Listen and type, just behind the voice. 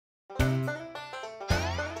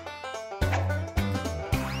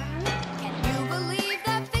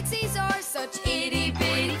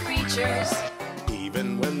creatures.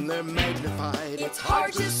 Even when they're magnified, It's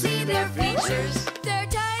hard to see their features. They're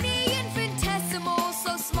tiny, infinitesimal,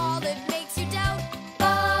 so small it makes you doubt.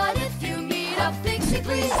 But if you meet a Fixie,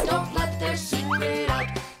 please don't let their secret out.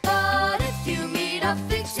 But if you meet a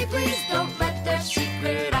Fixie, please don't let their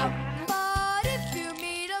secret out. But if you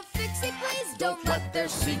meet a Fixie, please don't let their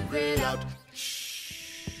secret out.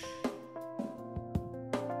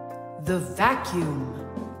 The vacuum.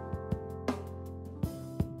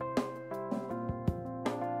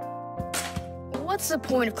 What's the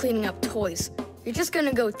point of cleaning up toys? You're just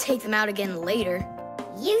gonna go take them out again later.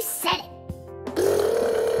 You said it.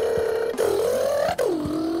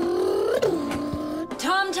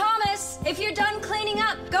 Thomas, if you're done cleaning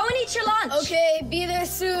up, go and eat your lunch. Okay, be there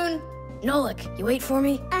soon. Nolik, you wait for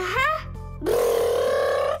me? Uh-huh.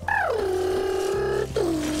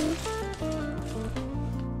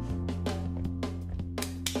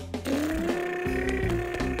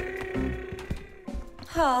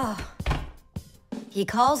 He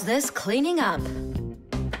calls this cleaning up.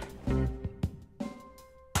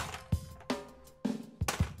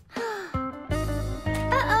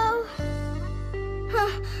 Uh-oh.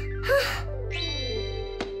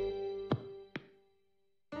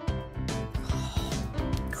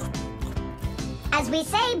 As we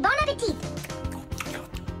say, bon appetit.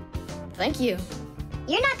 Thank you.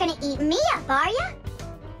 You're not gonna eat me up, are ya?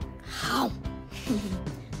 How?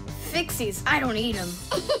 Fixies, I don't eat them.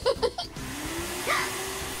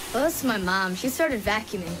 Well, that's my mom. She started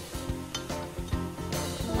vacuuming.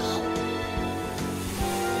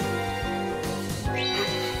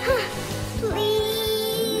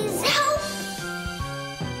 Please help!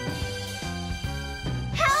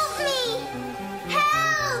 Help me!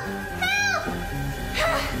 Help!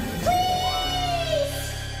 Help!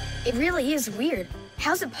 Please! It really is weird.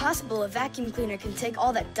 How's it possible a vacuum cleaner can take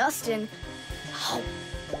all that dust in,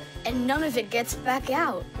 and none of it gets back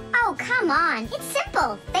out? Oh, come on. It's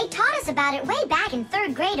simple. They taught us about it way back in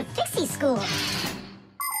 3rd grade of Fixie School.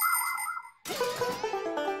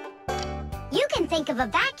 You can think of a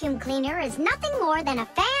vacuum cleaner as nothing more than a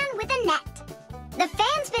fan with a net. The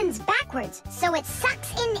fan spins backwards, so it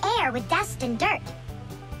sucks in air with dust and dirt.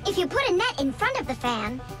 If you put a net in front of the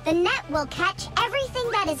fan, the net will catch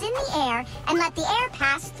everything that is in the air and let the air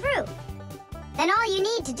pass through. Then all you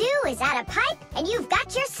need to do is add a pipe and you've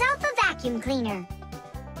got yourself a vacuum cleaner.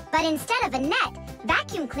 But instead of a net,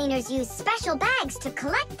 vacuum cleaners use special bags to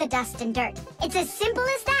collect the dust and dirt. It's as simple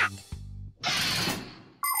as that.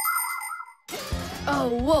 Oh,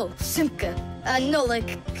 whoa, Simka.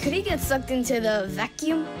 Nolik, could he get sucked into the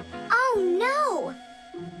vacuum? Oh, no!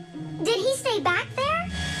 Did he stay back there?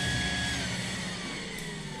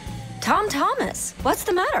 Thomas, what's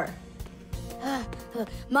the matter?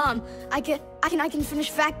 Mom, I can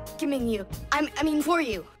finish vacuuming you. I mean for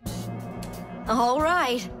you. All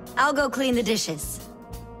right, I'll go clean the dishes.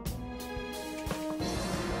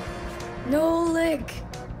 Nolik!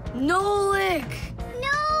 Nolik!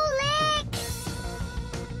 Nolik!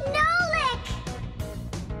 Nolik!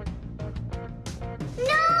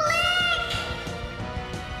 Nolik!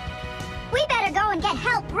 We better go and get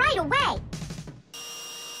help right away.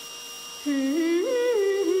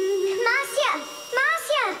 Masiya!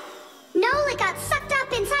 Masiya! Nolik got sucked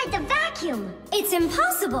up inside the vacuum. It's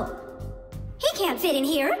impossible. He can't fit in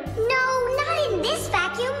here. No, not in this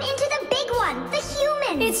vacuum. Into the big one, the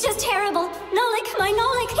human. It's just terrible. Nolik, my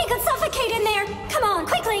Nolik, he could suffocate in there. Come on,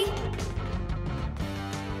 quickly.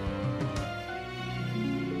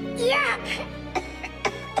 Yeah.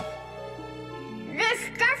 This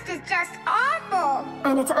dust is just awful.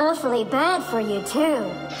 And it's awfully bad for you,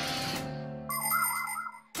 too.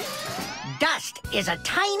 Dust is a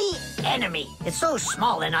tiny enemy. It's so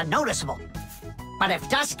small and unnoticeable. But if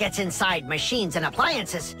dust gets inside machines and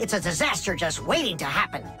appliances, it's a disaster just waiting to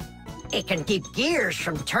happen. It can keep gears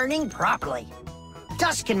from turning properly.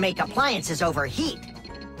 Dust can make appliances overheat.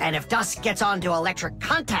 And if dust gets onto electric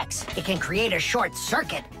contacts, it can create a short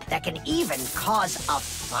circuit that can even cause a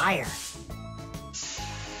fire.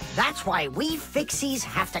 That's why we Fixies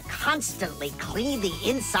have to constantly clean the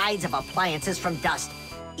insides of appliances from dust,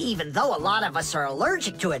 even though a lot of us are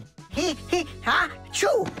allergic to it.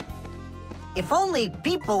 Ha-choo! If only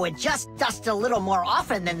people would just dust a little more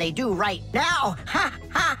often than they do right now.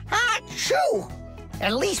 Ha-choo!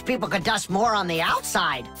 At least people could dust more on the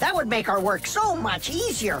outside. That would make our work so much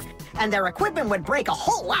easier, and their equipment would break a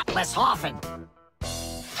whole lot less often.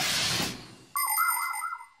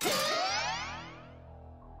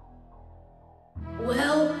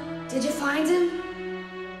 Well, did you find him?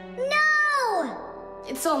 No!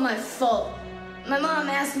 It's all my fault. My mom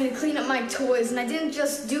asked me to clean up my toys, and I didn't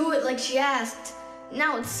just do it like she asked.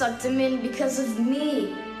 Now it sucked him in because of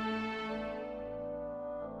me.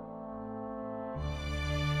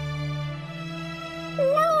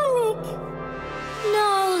 Nolik!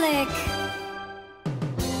 Nolik!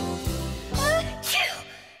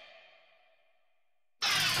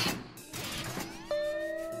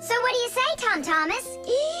 So what do you say, Tom Thomas?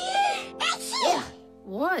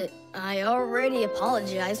 What? I already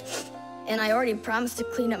apologized, and I already promised to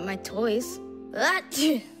clean up my toys.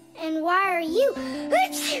 And why are you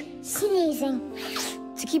sneezing?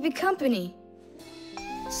 To keep you company,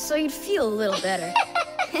 so you'd feel a little better.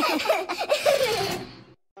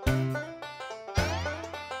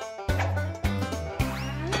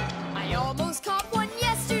 I almost caught one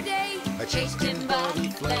yesterday. I chased him, but he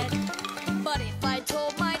fled. But if I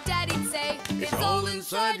told my dad, he'd say, It's all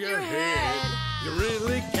inside your head. You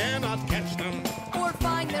really cannot catch them. or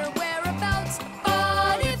find their whereabouts.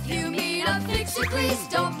 But if you meet a Fixie, please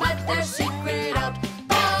don't let their secret out.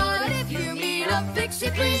 But if you meet a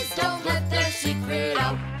Fixie, please don't let their secret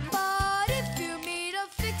out. But if you meet a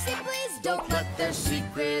Fixie, please don't let their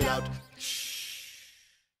secret out.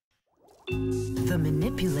 The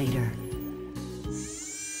manipulator.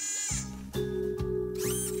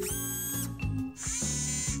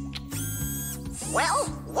 Well,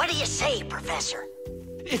 what do you say, Professor?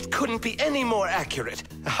 It couldn't be any more accurate.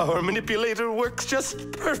 Our manipulator works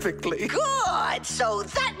just perfectly. Good! So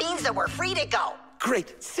that means that we're free to go.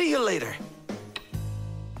 Great. See you later.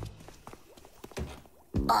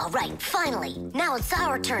 All right, finally. Now it's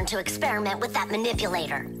our turn to experiment with that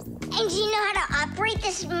manipulator. And do you know how to operate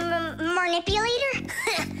this manipulator?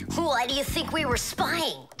 Why do you think we were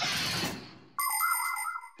spying?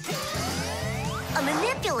 A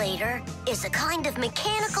manipulator is a kind of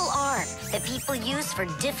mechanical arm that people use for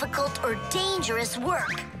difficult or dangerous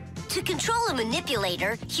work. To control a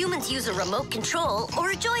manipulator, humans use a remote control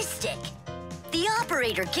or a joystick. The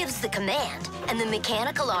operator gives the command, and the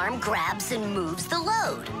mechanical arm grabs and moves the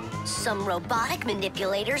load. Some robotic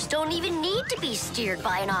manipulators don't even need to be steered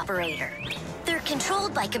by an operator. They're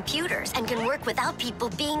controlled by computers and can work without people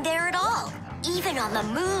being there at all, even on the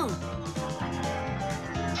moon.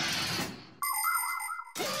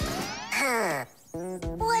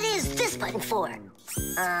 What is this button for?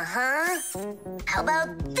 Uh-huh. How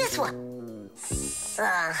about this one?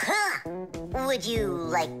 Uh-huh. Would you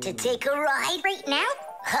like to take a ride? Right now?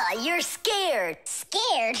 You're scared.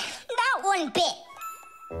 Scared? Not one bit.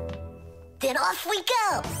 Then off we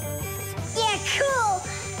go. Yeah, cool.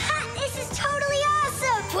 Ha, this is totally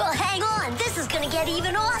awesome. Well, hang on. This is gonna get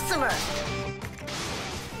even awesomer.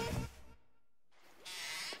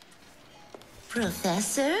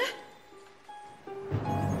 Professor?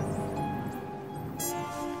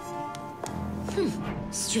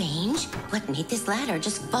 Strange. What made this ladder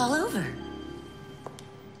just fall over?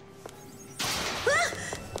 Ah!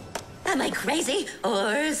 Am I crazy?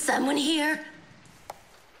 Or is someone here?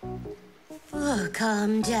 Oh,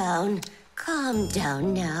 calm down. Calm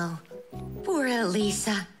down now. Poor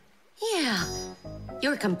Elisa. Yeah,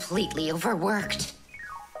 you're completely overworked.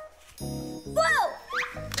 Whoa!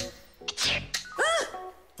 Ah!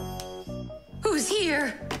 Who's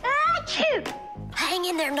here? Achoo! Hang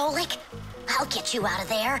in there, Nolik. I'll get you out of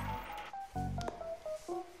there.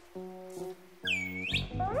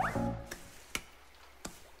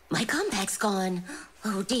 My compact's gone.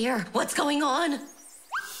 Oh dear, what's going on?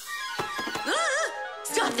 Ah!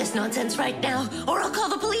 Stop this nonsense right now, or I'll call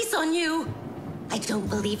the police on you. I don't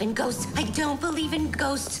believe in ghosts. I don't believe in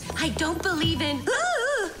ghosts. I don't believe in...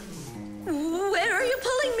 Ah! Where are you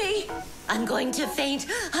pulling me? I'm going to faint.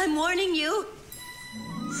 I'm warning you.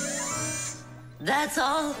 That's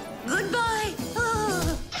all. Goodbye.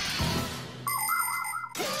 Ah.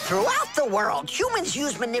 Throughout the world, humans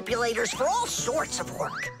use manipulators for all sorts of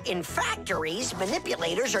work. In factories,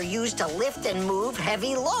 manipulators are used to lift and move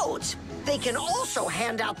heavy loads. They can also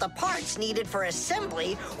hand out the parts needed for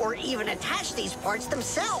assembly or even attach these parts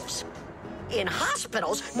themselves. In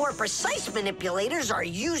hospitals, more precise manipulators are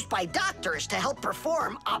used by doctors to help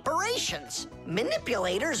perform operations.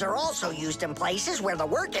 Manipulators are also used in places where the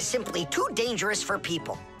work is simply too dangerous for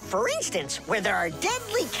people. For instance, where there are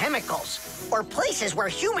deadly chemicals, or places where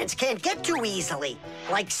humans can't get to easily,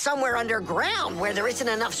 like somewhere underground where there isn't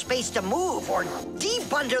enough space to move, or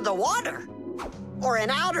deep under the water. Or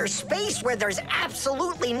in outer space where there's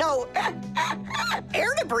absolutely no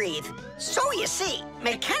air to breathe. So you see,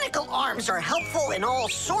 mechanical arms are helpful in all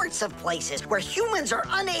sorts of places where humans are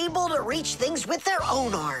unable to reach things with their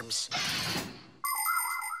own arms.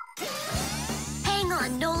 Hang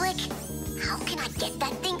on, Nolik. How can I get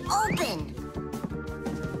that thing open?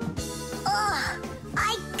 Oh,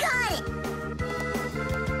 I got it!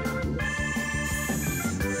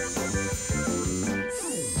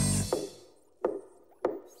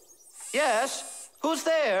 Yes? Who's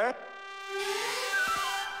there?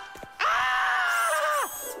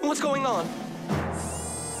 Ah! What's going on?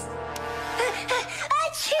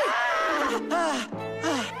 Achoo!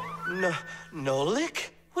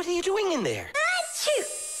 Nolik? What are you doing in there? Achoo!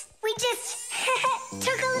 We just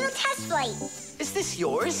took a little test flight. Is this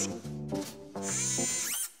yours?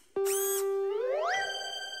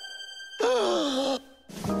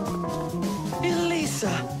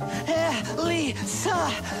 Elisa! Elisa!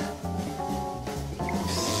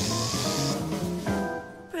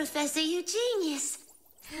 Professor, you genius.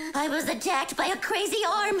 I was attacked by a crazy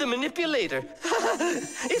arm. The manipulator.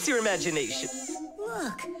 It's your imagination.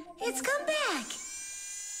 Look, it's come back.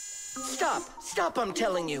 Stop, I'm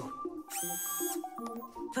telling you.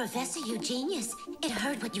 Professor, you genius. It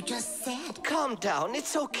heard what you just said. Calm down,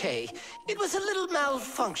 it's okay. It was a little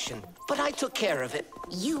malfunction, but I took care of it.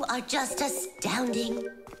 You are just astounding.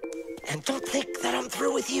 And don't think that I'm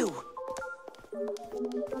through with you.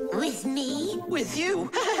 With me? With you?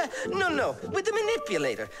 No, with the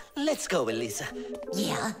manipulator. Let's go, Elisa.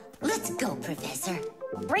 Yeah, let's go, Professor.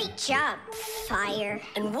 Great job, Fire.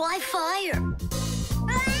 And why fire?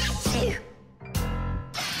 Achoo!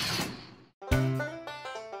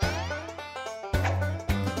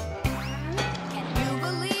 Can you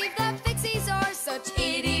believe that Fixies are such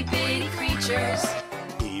itty-bitty creatures?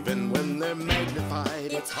 Even when they're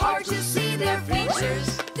magnified, It's hard to see their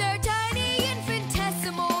features. They're tiny,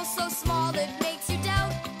 infinitesimal, so small it makes you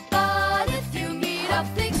doubt. But if you meet a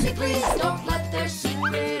Fixie, please don't let their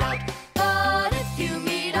secret out. But if you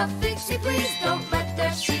meet a Fixie, please don't let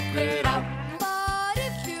their secret out. But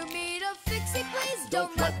if you meet a Fixie, please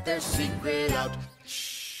don't let their secret out.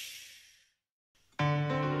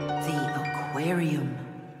 The aquarium.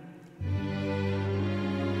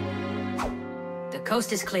 The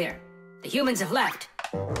coast is clear. The humans have left.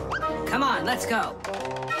 Come on, let's go.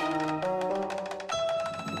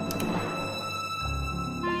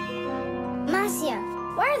 Masiya,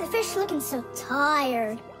 why are the fish looking so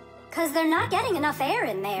tired? 'Cause they're not getting enough air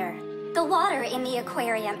in there. The water in the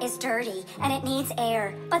aquarium is dirty, and it needs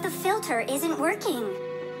air, but the filter isn't working.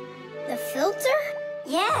 The filter?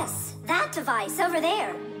 Yes, that device over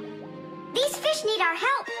there. These fish need our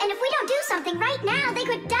help, and if we don't do something right now, they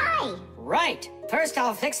could die. Right. First,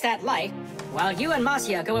 I'll fix that light, while you and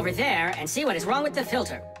Masiya go over there and see what is wrong with the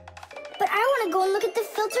filter. But I want to go and look at the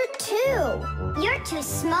filter, too. You're too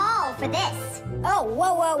small for this. Oh,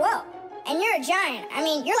 whoa. And you're a giant. I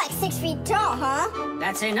mean, you're like 6 feet tall, huh?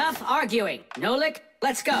 That's enough arguing. Nolik,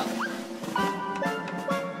 let's go.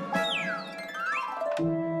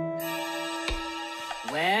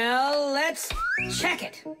 Well, let's check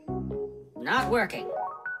it. Not working.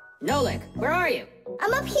 Nolik, where are you?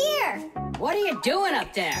 I'm up here. What are you doing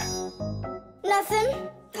up there? Nothing.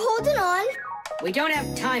 Holding on. We don't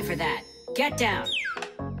have time for that. Get down.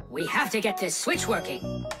 We have to get this switch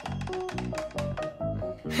working.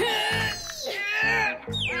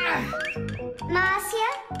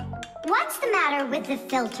 Masiya, what's the matter with the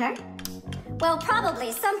filter? Well,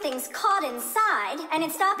 probably something's caught inside, and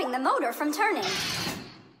it's stopping the motor from turning.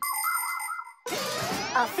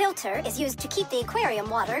 A filter is used to keep the aquarium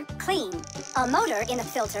water clean. A motor in the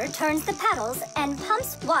filter turns the paddles and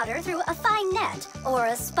pumps water through a fine net or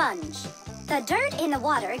a sponge. The dirt in the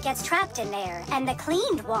water gets trapped in there, and the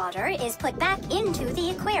cleaned water is put back into the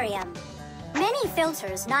aquarium. Many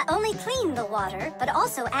filters not only clean the water, but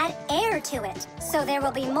also add air to it, so there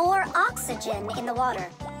will be more oxygen in the water.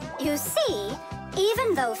 You see,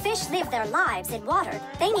 even though fish live their lives in water,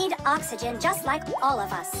 they need oxygen just like all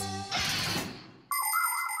of us.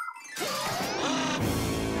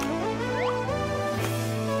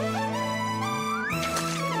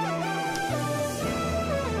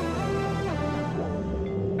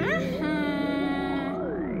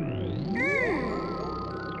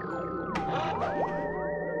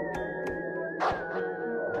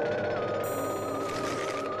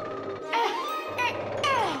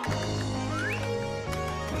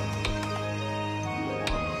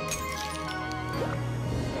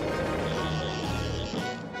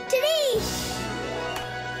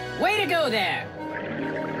 Way to go there!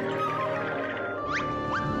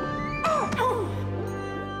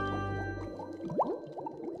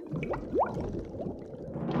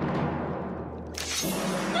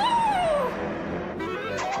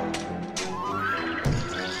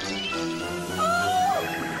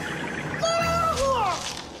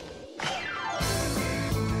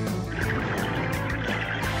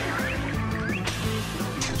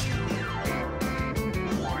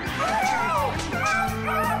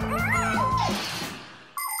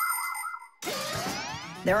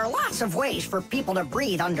 There are lots of ways for people to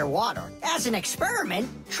breathe underwater, as As an experiment,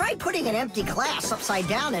 try putting an empty glass upside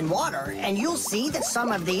down in water, and you'll see that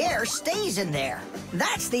some of the air stays in there.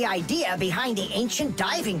 That's the idea behind the ancient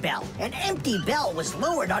diving bell. An empty bell was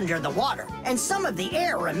lowered under the water, and some of the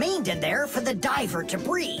air remained in there for the diver to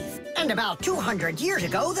breathe. And about 200 years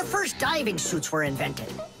ago, the first diving suits were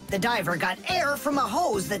invented. The diver got air from a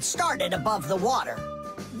hose that started above the water.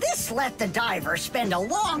 This let the diver spend a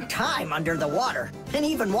long time under the water and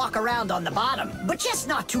even walk around on the bottom, but just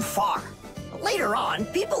not too far. Later on,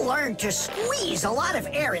 people learned to squeeze a lot of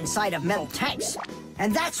air inside of metal tanks,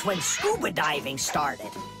 and that's when scuba diving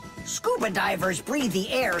started. Scuba divers breathe the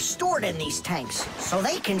air stored in these tanks so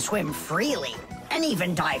they can swim freely and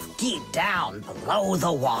even dive deep down below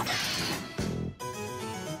the water.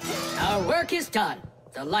 Our work is done.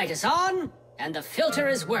 The light is on, and the filter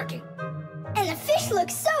is working. And the fish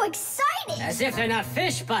look so excited! As if they're not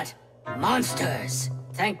fish, but monsters.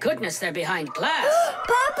 Thank goodness they're behind glass.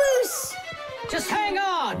 Papus! Just hang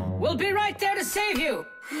on. We'll be right there to save you.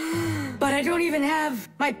 But I don't even have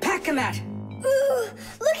my pack-a-mat. Ooh,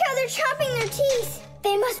 look how they're chopping their teeth.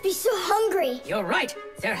 They must be so hungry. You're right.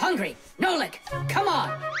 They're hungry. Nolik, come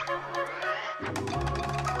on.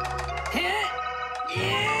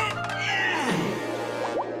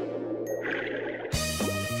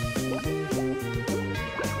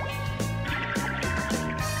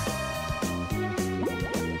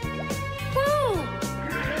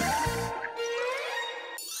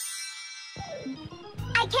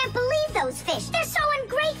 I can't believe those fish. They're so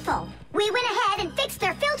ungrateful. We went ahead and fixed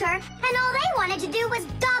their filter, and all they wanted to do was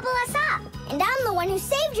gobble us up. And I'm the one who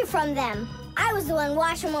saved you from them. I was the one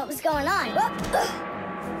watching what was going on.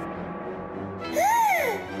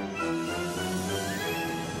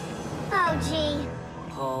 Oh, gee.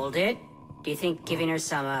 Hold it. Do you think giving her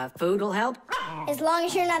some food will help? As long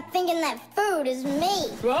as you're not thinking that food is me.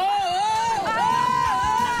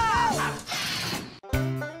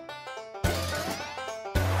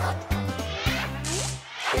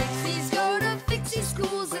 Fixies go to Fixie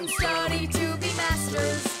schools and study to be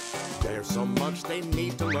masters. There's so much they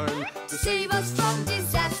need to learn To save us from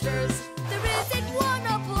disasters. There isn't one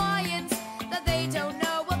appliance that they don't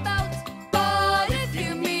know about. But if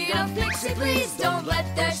you meet a Fixie, please don't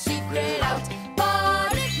let their secret out.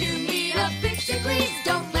 But if you meet a Fixie, please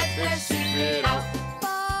don't let their secret out.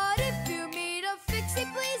 But if you meet a Fixie,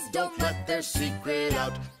 please don't let their secret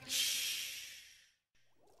out.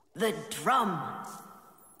 The drum.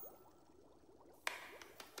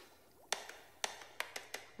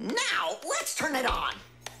 Now, let's turn it on.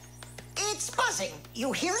 It's buzzing.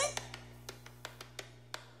 You hear it?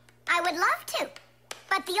 I would love to,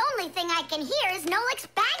 but the only thing I can hear is Nolik's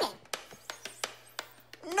banging.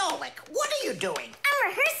 Nolik, what are you doing? I'm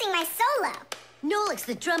rehearsing my solo. Nolik's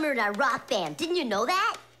the drummer in our rock band. Didn't you know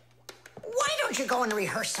that? Why don't you go and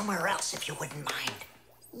rehearse somewhere else if you wouldn't mind?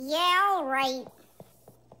 Yeah, all right.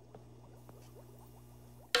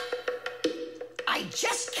 I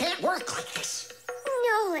just can't work like this.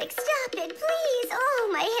 Nolik, stop it, please. Oh,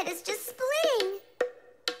 my head is just splitting.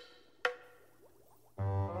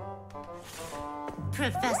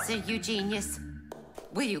 Professor Eugenius,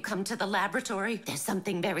 will you come to the laboratory? There's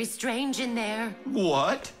something very strange in there.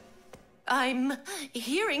 What? I'm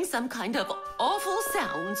hearing some kind of awful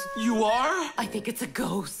sounds. You are? I think it's a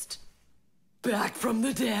ghost. Back from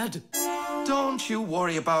the dead. Don't you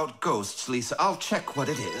worry about ghosts, Lisa. I'll check what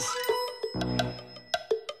it is.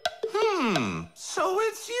 So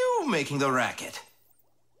it's you making the racket.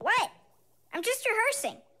 What? I'm just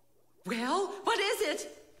rehearsing. Well, what is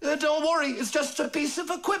it? Don't worry, it's just a piece of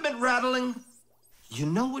equipment rattling. You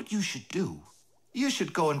know what you should do? You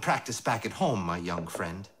should go and practice back at home, my young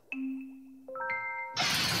friend.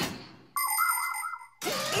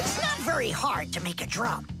 It's not very hard to make a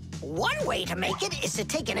drum. One way to make it is to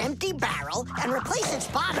take an empty barrel and replace its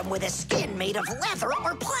bottom with a skin made of leather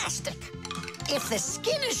or plastic. If the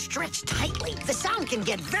skin is stretched tightly, the sound can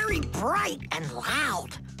get very bright and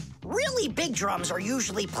loud. Really big drums are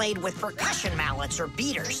usually played with percussion mallets or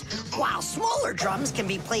beaters, while smaller drums can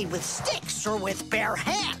be played with sticks or with bare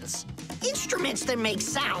hands. Instruments that make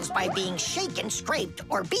sounds by being shaken, scraped,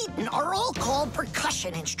 or beaten are all called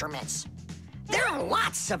percussion instruments. There are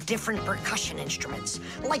lots of different percussion instruments,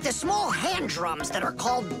 like the small hand drums that are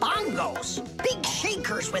called bongos, big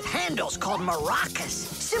shakers with handles called maracas,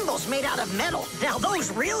 cymbals made out of metal. Now those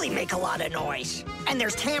really make a lot of noise. And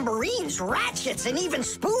there's tambourines, ratchets, and even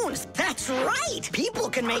spoons. That's right! People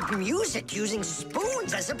can make music using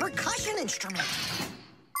spoons as a percussion instrument.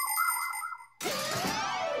 Tom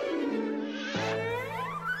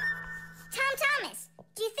Thomas,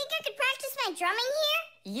 do you think I could practice my drumming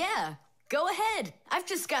here? Yeah. Go ahead. I've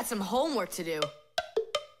just got some homework to do.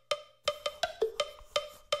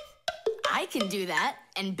 I can do that,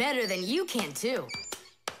 and better than you can, too.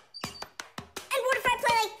 And what if I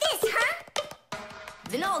play like this, huh?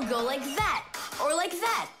 Then I'll go like that, or like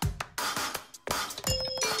that.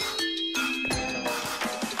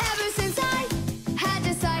 Ever since I had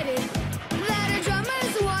decided that a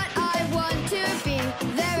drummer's what I want to be,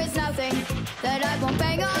 there is nothing that I won't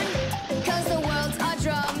bang on, 'cause the world's a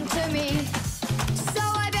drum to me. So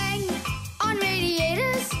I bang on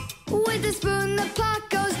radiators with a spoon, the pot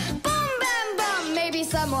goes boom, bam, bum. Maybe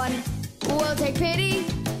someone will take pity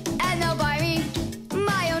and they'll buy me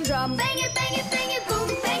my own drum. Bang it, bang it, bang it, boom,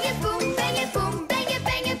 bang it, boom, bang it, boom, bang it,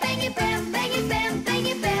 bang it, bang it, bam, bang it, bam, bang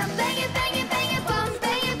it, bam, bang it, bang it, bang it, bum,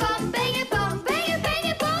 bang it, bum, bang it, bum, bang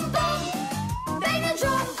it, bum, bum. Bang the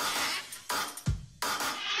drum.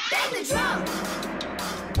 Bang the drum.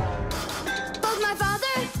 Both my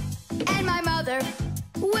father and my mother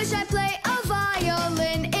wish I play a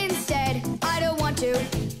violin instead. I don't want to.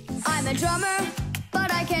 I'm a drummer,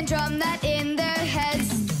 but I can drum that in their heads.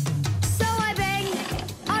 So I bang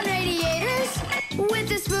on radiators with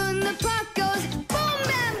the spoon, the pot goes boom,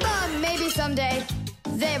 bam, bum. Maybe someday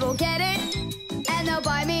they will get it and they'll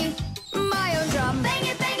buy me my own drum. Bang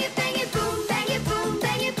it, bang it, bang it, boom, bang it, boom,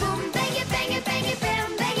 bang it, boom, bang it, bang it, bang it,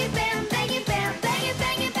 bam, bang it, bam, bang it, bam, bang it,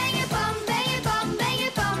 bang it, bang it, bum, bang it, bum, bang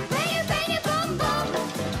it, bum, bang it, bang it, bum, bum.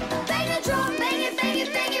 Bang the drum, bang it, bang it,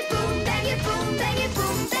 bang it, boom, bang it, boom, bang it,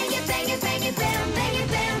 boom, bang it, bang it, bang it, bam, bang it,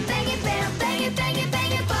 bam, bang it, bam, bang it, bang it,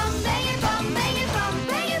 bang it, bum, bang it, bum, bang it, bum,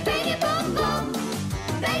 bang it, bang it, bum, bum.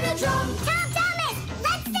 Bang the drum. Tom Thomas,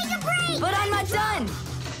 let's take a break. But I'm not done.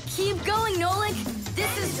 Keep going, Nolik.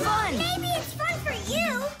 This is fun. Maybe it's fun for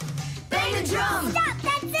you. Bang the drum. Stop,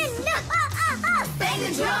 that's enough. Bang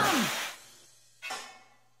the drum.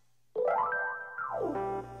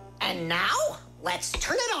 And now, let's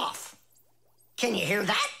turn it off. Can you hear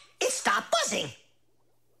that? It stopped buzzing.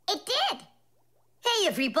 It did. Hey,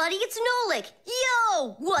 everybody, it's Nolik.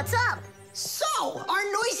 Yo, what's up? So, our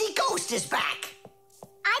noisy ghost is back.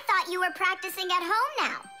 I thought you were practicing at home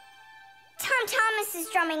now. Tom Thomas is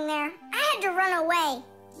drumming there. I had to run away.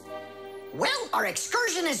 Well, our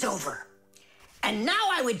excursion is over. And now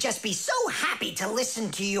I would just be so happy to listen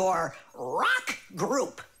to your rock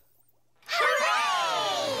group.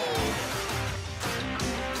 Hooray!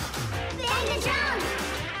 Bang the drum!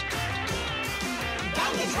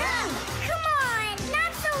 Bang the drum! Come on,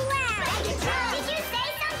 not so loud! Bang the drum! Did you say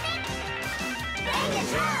something? Bang the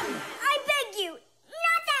drum! I beg you,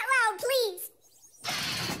 not that loud, please!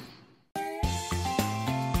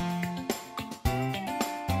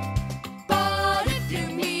 But if you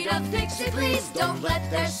meet a Fixie, please don't let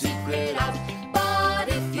their secret out. But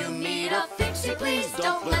if you meet a Fixie, please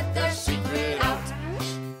don't let